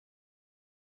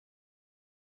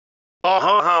We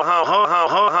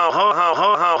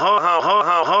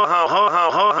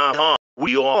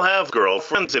all have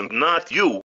girlfriends and not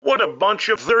you. What a bunch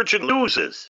of virgin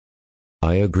losers.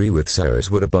 I agree with Sarris.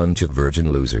 What a bunch of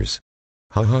virgin losers.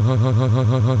 Ha ha ha ha ha ha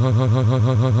ha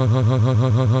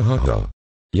ha ha.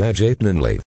 Yeah, Jayden and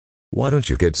Lathe. Why don't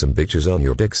you get some pictures on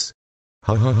your dicks?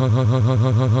 Ha ha ha ha ha ha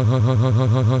ha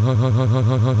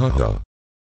ha ha.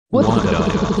 What?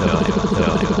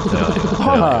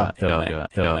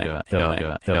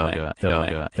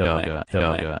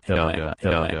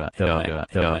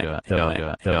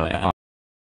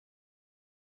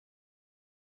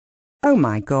 Oh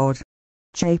my God.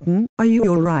 Jayden, are you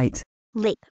alright?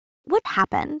 Lathe, what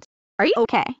happened? Are you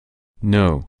okay?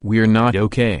 No, we're not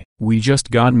okay. We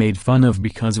just got made fun of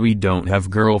because we don't have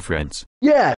girlfriends.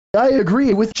 Yeah, I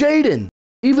agree with Jayden.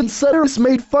 Even Sarris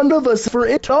made fun of us for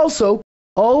it also.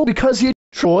 All because you,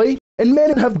 Troy, and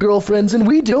men have girlfriends and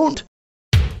we don't.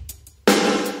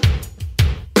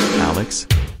 Alex?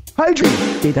 Heidi!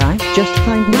 Did I just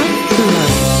find my true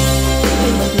love?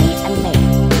 It was me and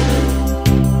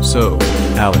Lathe. So,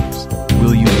 Alex,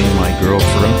 will you be my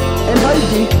girlfriend? And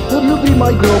Heidi, will you be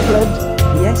my girlfriend?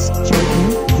 Yes,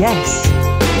 Jayden, yes.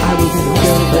 I will be your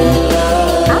girlfriend.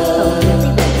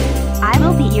 Absolutely, Lathe. I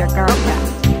will be your girlfriend.